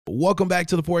Welcome back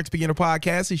to the Forex Beginner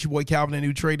Podcast. It's your boy Calvin, the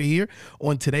new trader here.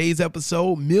 On today's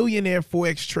episode, millionaire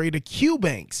Forex trader Q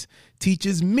Banks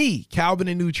teaches me, Calvin,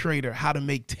 the new trader, how to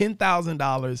make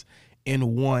 $10,000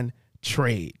 in one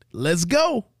trade. Let's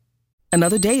go.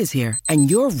 Another day is here, and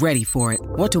you're ready for it.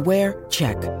 What to wear?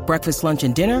 Check. Breakfast, lunch,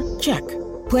 and dinner? Check.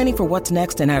 Planning for what's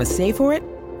next and how to save for it?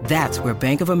 That's where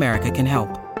Bank of America can help.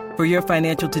 For your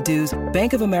financial to-dos,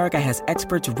 Bank of America has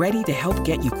experts ready to help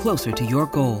get you closer to your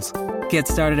goals. Get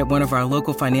started at one of our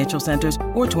local financial centers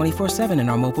or 24/7 in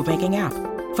our mobile banking app.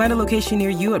 Find a location near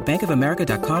you at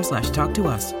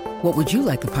bankofamerica.com/talktous. What would you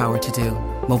like the power to do?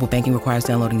 Mobile banking requires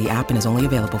downloading the app and is only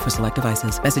available for select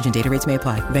devices. Message and data rates may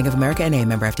apply. Bank of America N.A.,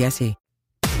 member FDIC.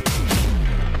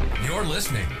 You're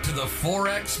listening to the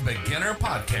Forex Beginner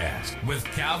Podcast with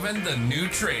Calvin, the new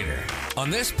trader. On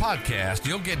this podcast,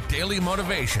 you'll get daily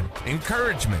motivation,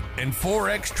 encouragement, and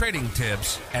Forex trading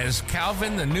tips as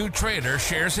Calvin, the new trader,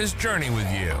 shares his journey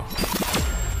with you.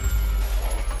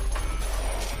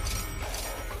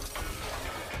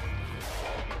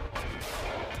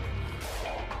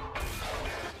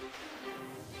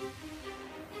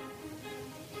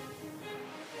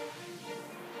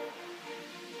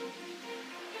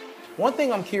 One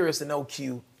thing I'm curious to know,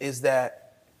 Q, is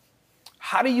that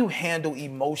how do you handle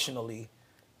emotionally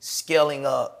scaling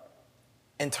up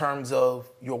in terms of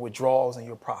your withdrawals and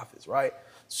your profits, right?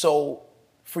 So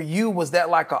for you, was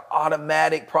that like an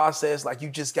automatic process, like you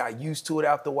just got used to it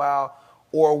after a while?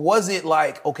 Or was it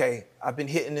like, okay, I've been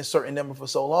hitting this certain number for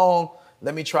so long,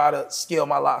 let me try to scale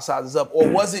my lot sizes up? Or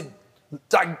was it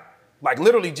like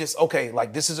literally just, okay,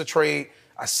 like this is a trade,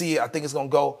 I see it, I think it's gonna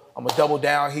go, I'm gonna double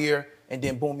down here, and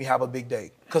then boom, you have a big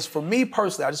day? Because for me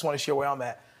personally, I just want to share where I'm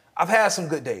at. I've had some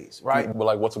good days, right? But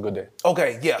like, what's a good day?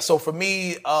 Okay, yeah. So for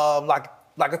me, like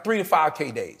a 3 to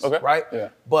 5K days, Okay. right? Yeah.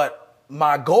 But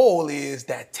my goal is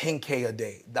that 10K a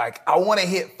day. Like I want to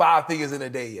hit 5 figures in a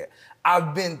day yet.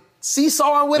 I've been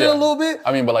seesawing with it a little bit.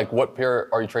 I mean, but like, what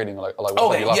pair are you trading? Like what's Okay,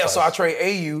 like your lot yeah. size? So I trade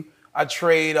AU. I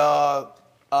trade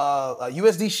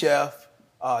USD Chef,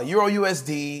 Euro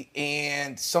USD,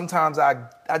 and sometimes I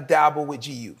dabble with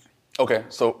GU. Okay,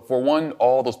 so for one,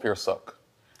 all those pairs suck.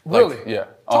 Really? Like, yeah.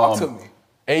 Talk to me.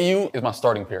 AU is my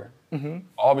starting pair. Mm-hmm.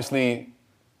 Obviously,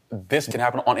 this can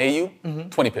happen on AU,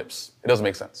 20 pips. It doesn't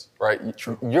make sense, right?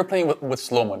 True. You're playing with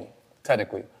slow money,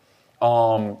 technically.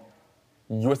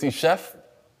 USD Chef,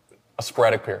 a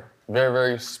sporadic pair. Very,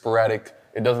 very sporadic.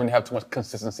 It doesn't really have too much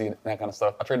consistency and that kind of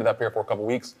stuff. I traded that pair for a couple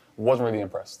weeks, wasn't really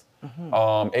impressed. Mm-hmm.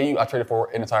 AU, I traded for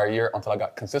an entire year until I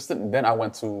got consistent, and then I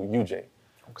went to UJ.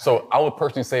 Okay. So I would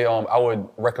personally say I would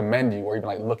recommend you, or even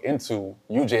like look into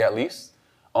UJ at least,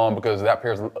 because that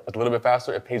pair is a little bit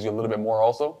faster. It pays you a little bit more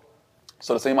also.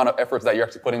 So the same amount of efforts that you're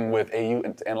actually putting with AU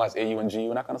and to analyze AU and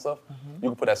GU and that kind of stuff, you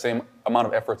can put that same amount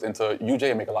of efforts into UJ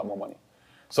and make a lot more money.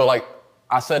 So like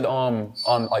I said on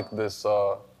like this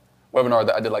webinar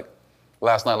that I did like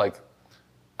last night, like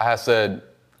I had said,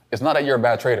 it's not that you're a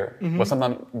bad trader, but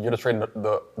sometimes you're just trading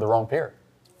the wrong pair.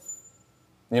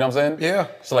 You know what I'm saying? Yeah.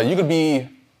 So like you could be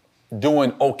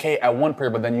doing okay at one pair,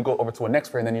 but then you go over to a next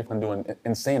pair and then you're gonna do an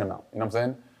insane amount. You know what I'm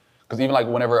saying? Because even like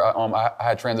whenever I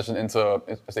had transitioned into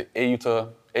say AU to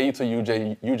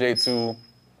UJ, UJ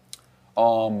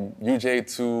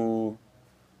to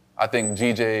I think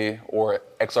GJ or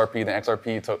XRP, then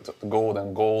XRP to gold,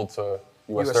 and gold to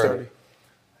US 30.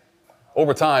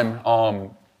 Over time,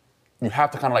 you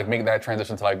have to kind of like make that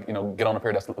transition to like, you know, get on a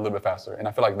pair that's a little bit faster. And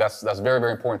I feel like that's very,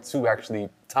 very important to actually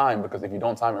time, because if you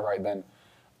don't time it right, then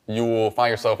you will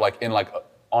find yourself like in like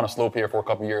on a slow pair for a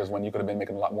couple of years when you could have been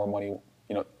making a lot more money,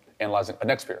 you know, analyzing a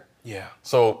next pair. Yeah.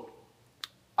 So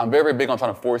I'm very, very big on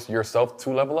trying to force yourself to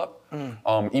level up.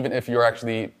 Even if you're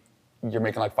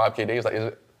making like 5K days, like is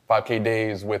it 5K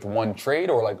days with one trade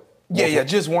or like? Yeah,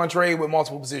 just one trade with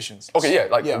multiple positions. Okay,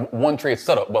 one trade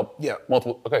setup, but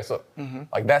multiple. Okay, so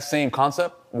like that same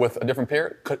concept with a different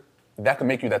pair could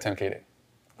make you that 10K day.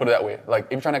 Put it that way. Like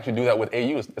if you're trying to actually do that with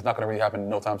AU, it's not going to really happen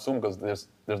no time soon, because there's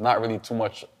not really too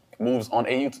much moves on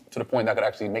AU to the point that could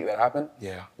actually make that happen.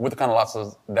 Yeah. With the kind of lots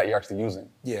that you're actually using.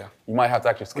 Yeah. You might have to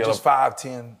actually scale up. Just 5,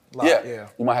 10 lot. Yeah.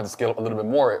 You might have to scale a little bit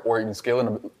more, or even scale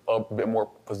in a bit more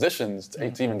positions to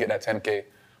even get that 10K.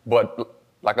 But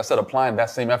like I said, applying that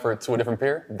same effort to a different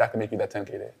pair, that can make you that 10K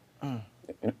day. You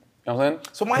know what I'm saying?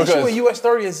 So my issue with US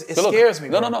 30 is it scares me.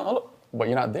 No. But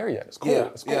you're not there yet. It's cool.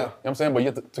 It's cool. You know what I'm saying? But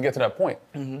you have to get to that point.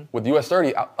 With US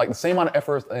 30, like the same amount of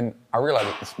efforts, and I realized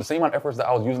it's the same amount of efforts that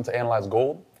I was using to analyze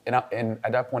gold, and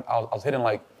at that point, I was hitting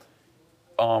like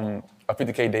a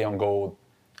 50K day on gold.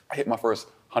 I hit my first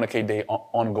 100K day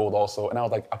on gold also, and I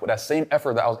was like, I put that same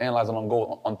effort that I was analyzing on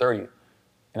gold on 30,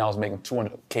 and I was making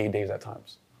 200K days at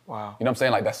times. Wow. You know what I'm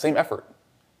saying? Like that same effort.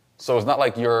 So it's not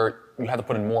like you have to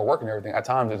put in more work and everything. At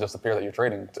times, it's just a pair that you're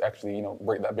trading to actually,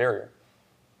 break that barrier.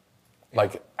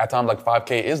 Like at times, like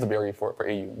 5K is the barrier for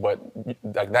AU, but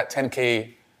like that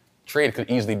 10K trade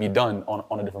could easily be done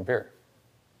on a different pair.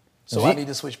 So I need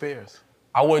to switch pairs.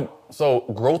 So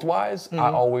growth-wise,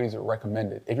 I always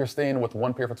recommend it. If you're staying with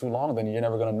one pair for too long, then you're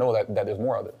never gonna know that there's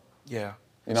more out there. Yeah.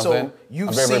 You know what I'm saying?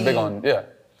 I'm very big on,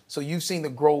 So you've seen the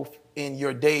growth in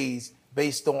your days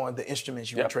based on the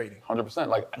instruments you were trading. 100%.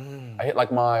 Like I hit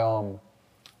like my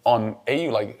on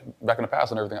AU like back in the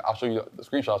past and everything. I'll show you the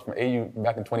screenshots from AU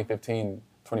back in 2015,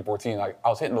 2014. Like I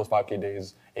was hitting those 5K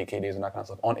days, 8K days, and that kind of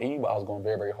stuff on AU, but I was going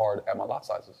very, very hard at my lot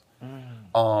sizes.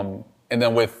 And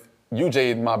then with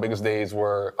UJ, my biggest days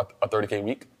were a 30K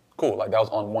week. Cool. Like that was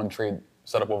on one trade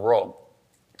setup overall.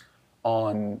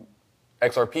 On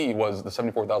XRP was the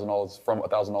 $74,000 from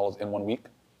 $1,000 in 1 week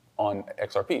on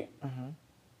XRP.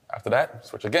 After that,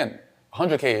 switch again.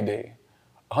 100K a day.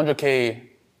 100K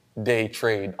day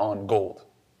trade on gold.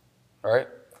 All right?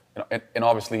 And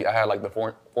obviously, I had like the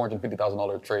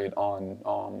 $450,000 trade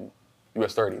on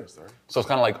US 30. So it's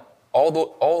kind of like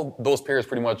all those pairs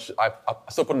pretty much, I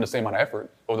still put in the same amount of effort.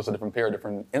 It was just a different pair,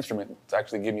 different instrument to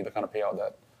actually give me the kind of payout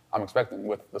that I'm expecting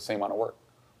with the same amount of work.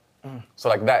 So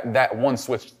like that one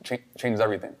switch changes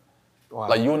everything. Wow.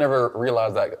 Like you'll never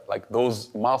realize that like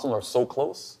those milestones are so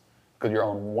close because you're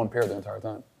on one pair the entire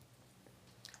time.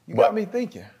 You got me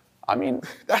thinking. I mean,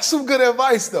 that's some good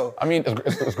advice, though. I mean,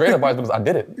 it's great advice because I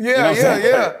did it. Yeah, you know what I'm saying?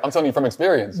 yeah. Like, I'm telling you from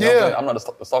experience. You know what I'm saying? I'm not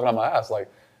just talking out my ass. Like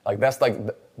that's like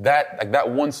that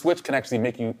one switch can actually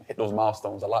make you hit those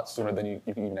milestones a lot sooner than you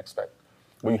can even expect.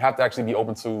 But you have to actually be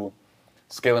open to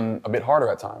scaling a bit harder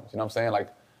at times. You know what I'm saying? Like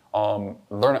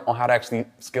learn on how to actually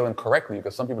scale in correctly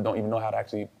because some people don't even know how to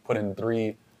actually put in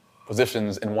 3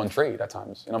 positions in one trade at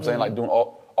times. You know what I'm saying? Like doing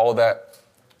all of that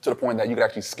to the point that you could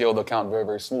actually scale the account very,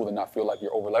 very smooth and not feel like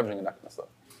you're over leveraging and that kind of stuff.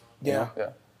 Yeah. You know? Yeah.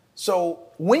 So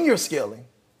when you're scaling,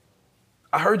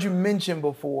 I heard you mention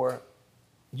before,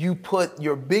 you put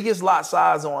your biggest lot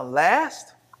size on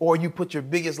last or you put your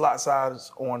biggest lot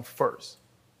size on first?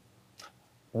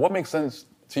 What makes sense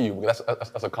to you? Because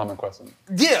that's a common question.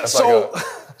 Yeah, that's all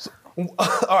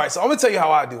right, so I'm gonna tell you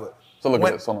how I do it. So look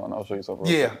at this, hold on, I'll show you something.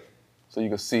 Yeah. So you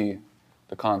can see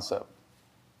the concept.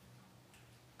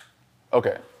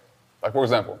 Okay, like for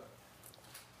example,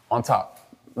 on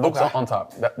top, looks on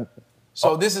top.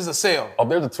 So this is a sale. Up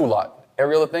there's a 2 lot.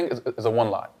 Every other thing is a 1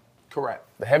 lot. Correct.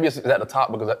 The heaviest is at the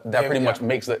top because that pretty much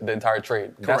makes the entire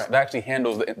trade. Correct. That actually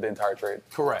handles the entire trade.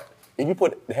 Correct. If you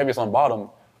put the heaviest on bottom,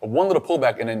 one little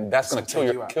pullback and then that's gonna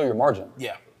kill your margin.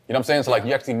 Yeah. You know what I'm saying? So like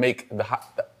you actually make the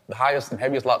highest and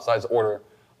heaviest lot size order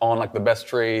on like the best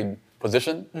trade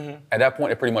position. At that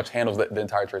point, it pretty much handles the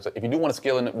entire trade. So if you do want to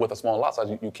scale in with a small lot size,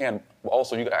 you can.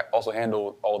 Also, you can also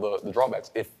handle all the drawbacks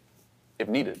if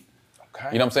needed. Okay.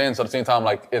 You know what I'm saying? So at the same time,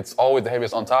 like it's always the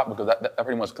heaviest on top because that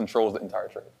pretty much controls the entire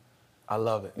trade. I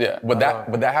love it. Yeah, but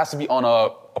that has to be on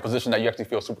a position that you actually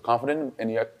feel super confident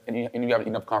in, and you have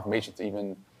enough confirmation to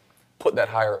even put that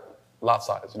higher lot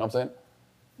size. You know what I'm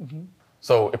saying?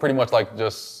 So it pretty much like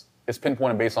just it's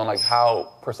pinpointed based on like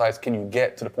how precise can you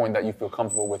get to the point that you feel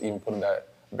comfortable with even putting that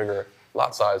bigger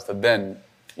lot size to then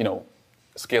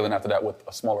scaling after that with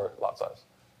a smaller lot size.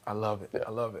 I love it. Yeah.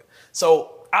 I love it.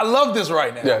 So I love this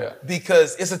right now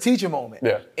because it's a teacher moment.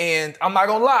 Yeah. And I'm not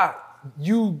gonna lie,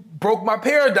 you broke my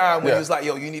paradigm when you was like,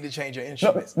 yo, you need to change your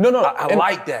instruments. No. I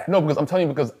like that. No, because I'm telling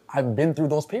you because I've been through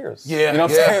those peers. Yeah. You know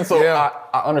what I'm saying? So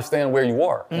I understand where you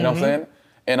are. You know what I'm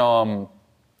saying?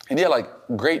 And yeah, like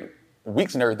great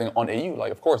weeks and everything on AU.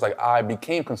 Like of course, like I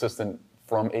became consistent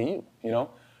from AU,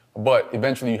 but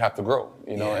eventually you have to grow,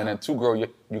 and then to grow, you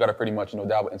got to pretty much,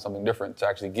 dabble in something different to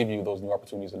actually give you those new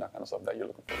opportunities and that kind of stuff that you're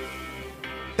looking for.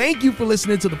 Thank you for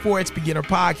listening to the Forex Beginner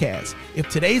Podcast. If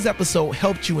today's episode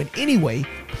helped you in any way,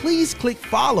 please click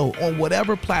follow on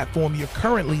whatever platform you're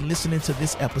currently listening to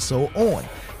this episode on.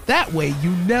 That way,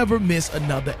 you never miss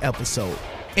another episode.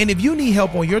 And if you need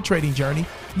help on your trading journey,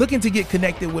 looking to get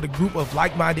connected with a group of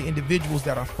like-minded individuals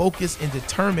that are focused and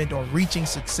determined on reaching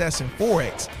success in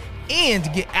Forex, and to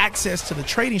get access to the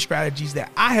trading strategies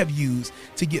that I have used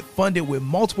to get funded with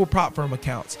multiple prop firm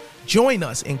accounts, join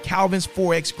us in Calvin's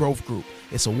Forex Growth Group.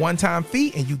 It's a one-time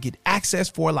fee and you get access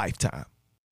for a lifetime.